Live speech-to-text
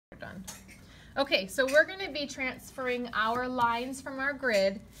done. Okay, so we're going to be transferring our lines from our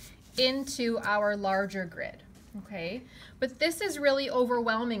grid into our larger grid, okay? But this is really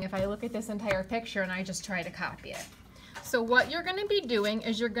overwhelming if I look at this entire picture and I just try to copy it. So what you're going to be doing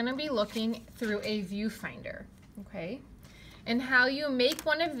is you're going to be looking through a viewfinder, okay? And how you make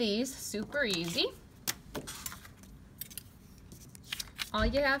one of these, super easy. All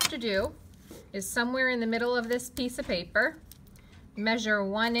you have to do is somewhere in the middle of this piece of paper, measure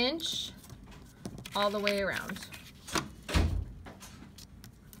 1 inch all the way around.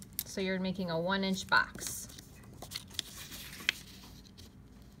 So you're making a 1 inch box.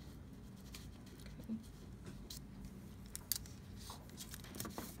 Okay.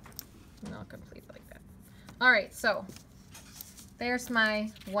 And I'll complete like that. All right, so there's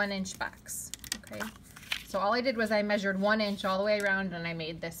my 1 inch box, okay? So all I did was I measured 1 inch all the way around and I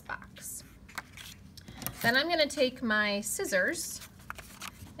made this box. Then I'm gonna take my scissors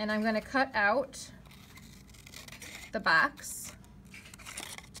and I'm gonna cut out the box.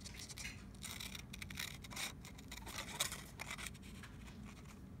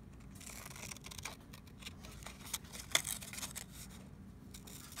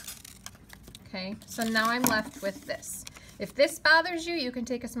 Okay, so now I'm left with this. If this bothers you, you can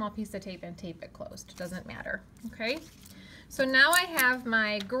take a small piece of tape and tape it closed. It doesn't matter, okay? So now I have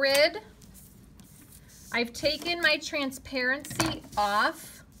my grid. I've taken my transparency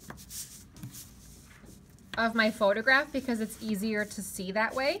off of my photograph because it's easier to see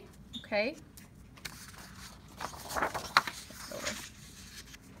that way, okay?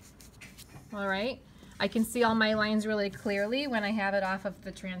 All right, I can see all my lines really clearly when I have it off of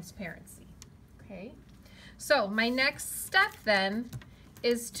the transparency, okay? So my next step then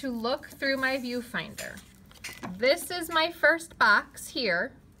is to look through my viewfinder. This is my first box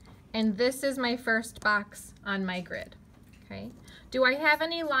here, and this is my first box on my grid, okay? Do I have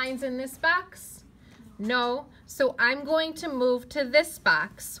any lines in this box? No, so I'm going to move to this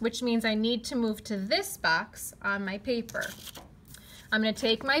box, which means I need to move to this box on my paper. I'm going to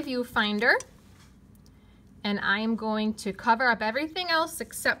take my viewfinder and I'm going to cover up everything else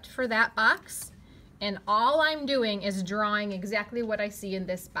except for that box, and all I'm doing is drawing exactly what I see in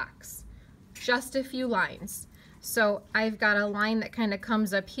this box. Just a few lines. So I've got a line that kind of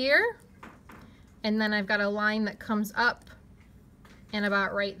comes up here, and then I've got a line that comes up and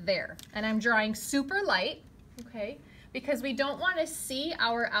about right there. And I'm drawing super light, okay, because we don't want to see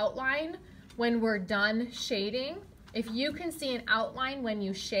our outline when we're done shading. If you can see an outline when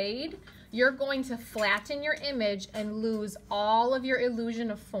you shade, you're going to flatten your image and lose all of your illusion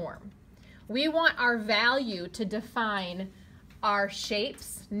of form. We want our value to define our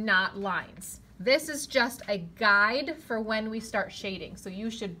shapes, not lines. This is just a guide for when we start shading. So you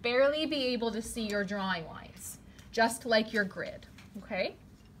should barely be able to see your drawing lines, just like your grid. Okay,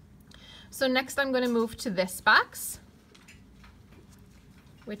 so next I'm going to move to this box,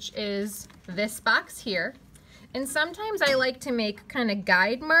 which is this box here. And sometimes I like to make kind of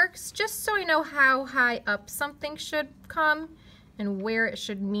guide marks just so I know how high up something should come and where it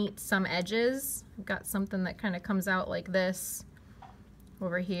should meet some edges. I've got something that kind of comes out like this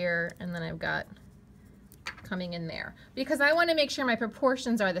over here, and then I've got coming in there because I want to make sure my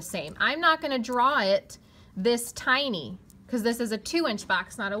proportions are the same. I'm not going to draw it this tiny, because this is a 2 inch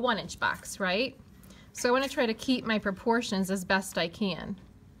box, not a 1 inch box, right? So I want to try to keep my proportions as best I can.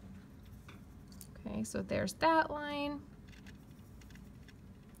 Okay, so there's that line.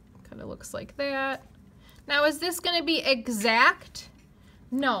 Kind of looks like that. Now, is this going to be exact?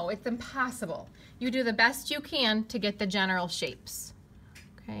 No, it's impossible. You do the best you can to get the general shapes.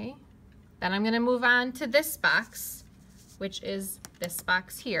 Okay, then I'm going to move on to this box, which is this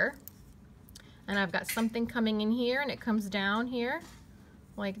box here. And I've got something coming in here, and it comes down here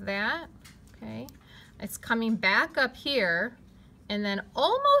like that, okay? It's coming back up here and then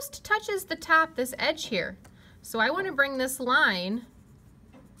almost touches the top, this edge here. So I want to bring this line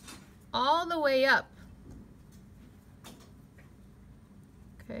all the way up,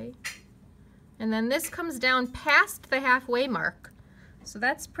 okay? And then this comes down past the halfway mark. So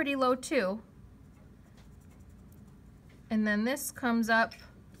that's pretty low too. And then this comes up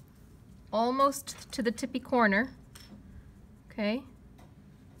almost to the tippy corner, okay?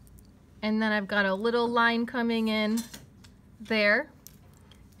 And then I've got a little line coming in there,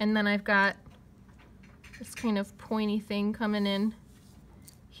 and then I've got this kind of pointy thing coming in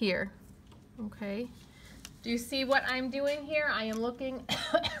here, okay? Do you see what I'm doing here? I am looking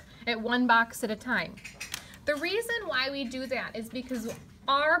at one box at a time. The reason why we do that is because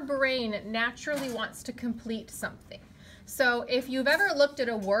our brain naturally wants to complete something. So if you've ever looked at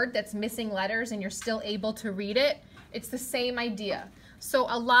a word that's missing letters and you're still able to read it, it's the same idea. So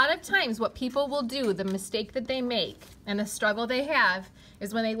a lot of times what people will do, the mistake that they make and the struggle they have,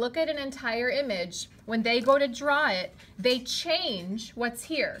 is when they look at an entire image, when they go to draw it, they change what's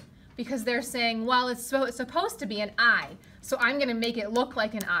here because they're saying, well, it's supposed to be an eye, so I'm going to make it look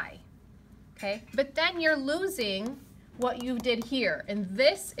like an eye. Okay? But then you're losing what you did here, and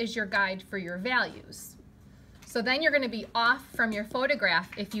this is your guide for your values. So then you're going to be off from your photograph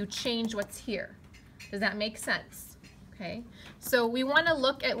if you change what's here. Does that make sense? Okay? So we want to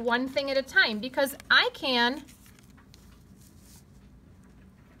look at one thing at a time because I can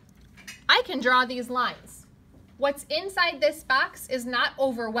draw these lines. What's inside this box is not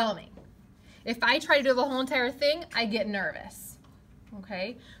overwhelming. If I try to do the whole entire thing, I get nervous.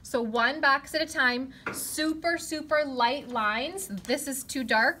 Okay, so one box at a time, super, super light lines. This is too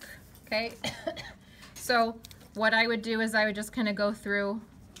dark, okay? So what I would do is I would just kind of go through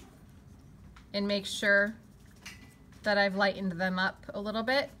and make sure that I've lightened them up a little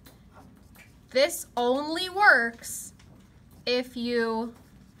bit. This only works if you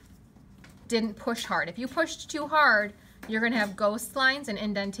didn't push hard. If you pushed too hard, you're going to have ghost lines and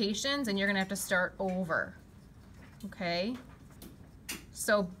indentations and you're going to have to start over. Okay?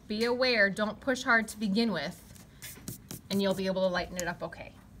 So be aware, don't push hard to begin with and you'll be able to lighten it up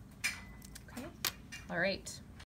okay. Okay? All right.